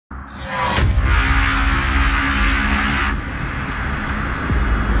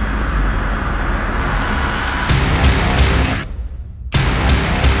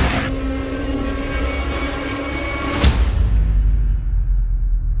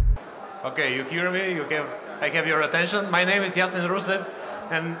Okay, you hear me? I have your attention. My name is Yasin Rusev,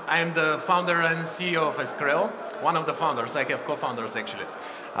 and I'm the founder and CEO of Escreo. One of the founders. I have co-founders actually.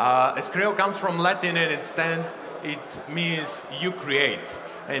 Escreo comes from Latin, and it means you create.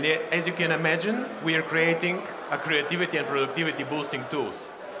 And as you can imagine, we are creating a creativity and productivity boosting tools.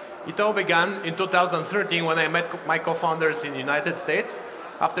 It all began in 2013 when I met my co-founders in the United States.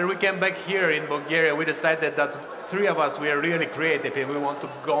 After we came back here in Bulgaria, we decided that three of us, we are really creative and we want to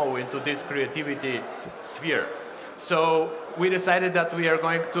go into this creativity sphere. So we decided that we are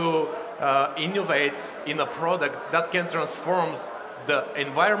going to innovate in a product that can transform the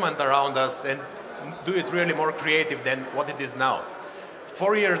environment around us and do it really more creative than what it is now.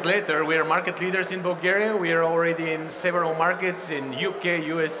 4 years later, we are market leaders in Bulgaria. We are already in several markets in UK,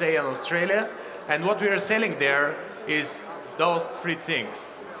 USA, and Australia. And what we are selling there is those three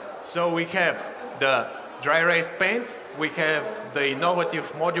things. So we have the dry erase paint, we have the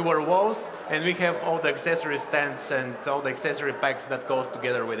innovative modular walls, and we have all the accessory stands and all the accessory packs that goes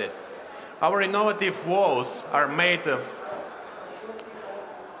together with it. Our innovative walls are made of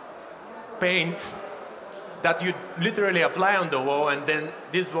paint that you literally apply on the wall, and then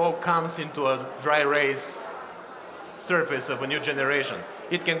this wall comes into a dry erase surface of a new generation.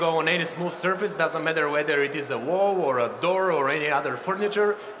 It can go on any smooth surface, doesn't matter whether it is a wall or a door or any other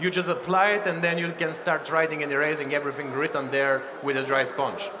furniture. You just apply it and then you can start writing and erasing everything written there with a dry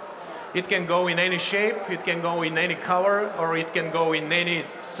sponge. It can go in any shape, it can go in any color, or it can go in any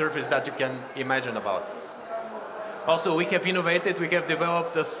surface that you can imagine about. Also, we have innovated, we have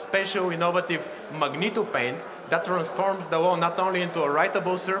developed a special innovative magneto paint that transforms the wall not only into a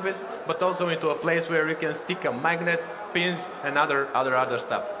writable surface, but also into a place where you can stick magnets, pins, and other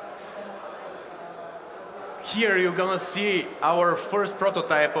stuff. Here you're gonna see our first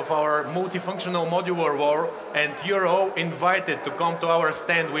prototype of our multifunctional modular wall, and you're all invited to come to our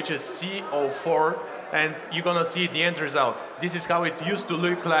stand, which is C04, and you're gonna see the end result. This is how it used to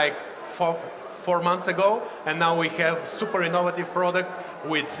look like 4 months ago, and now we have super innovative product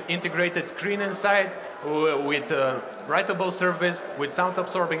with integrated screen inside, with a writable surface, with sound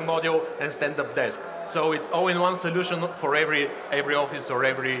absorbing module, and stand-up desk. So it's all-in-one solution for every office or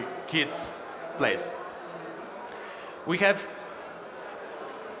every kid's place. We have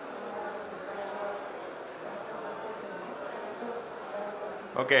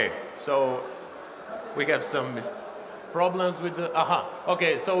okay, so we have some problems with the,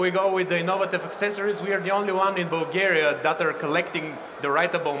 okay, so we go with the innovative accessories. We are the only one in Bulgaria that are collecting the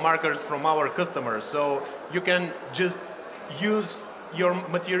writable markers from our customers. So you can just use your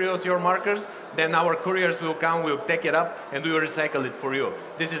materials, your markers, then our couriers will come, will take it up, and we will recycle it for you.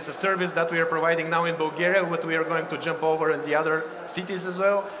 This is a service that we are providing now in Bulgaria, but we are going to jump over in the other cities as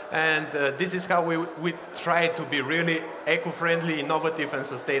well. And this is how we try to be really eco-friendly, innovative, and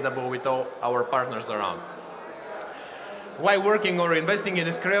sustainable with all our partners around. Why working or investing in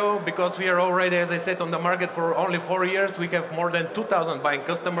Escreo? Because we are already, as I said, on the market for only 4 years. We have more than 2,000 buying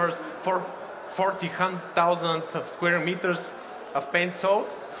customers, for 40,000 square meters of paint sold,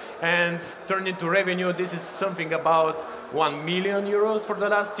 and turned into revenue. This is something about 1 million euros for the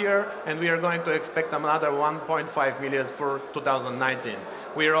last year, and we are going to expect another 1.5 million for 2019.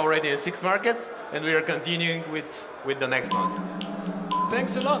 We are already in 6 markets, and we are continuing with the next ones.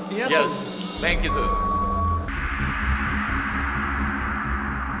 Thanks a lot. Yes, thank you too.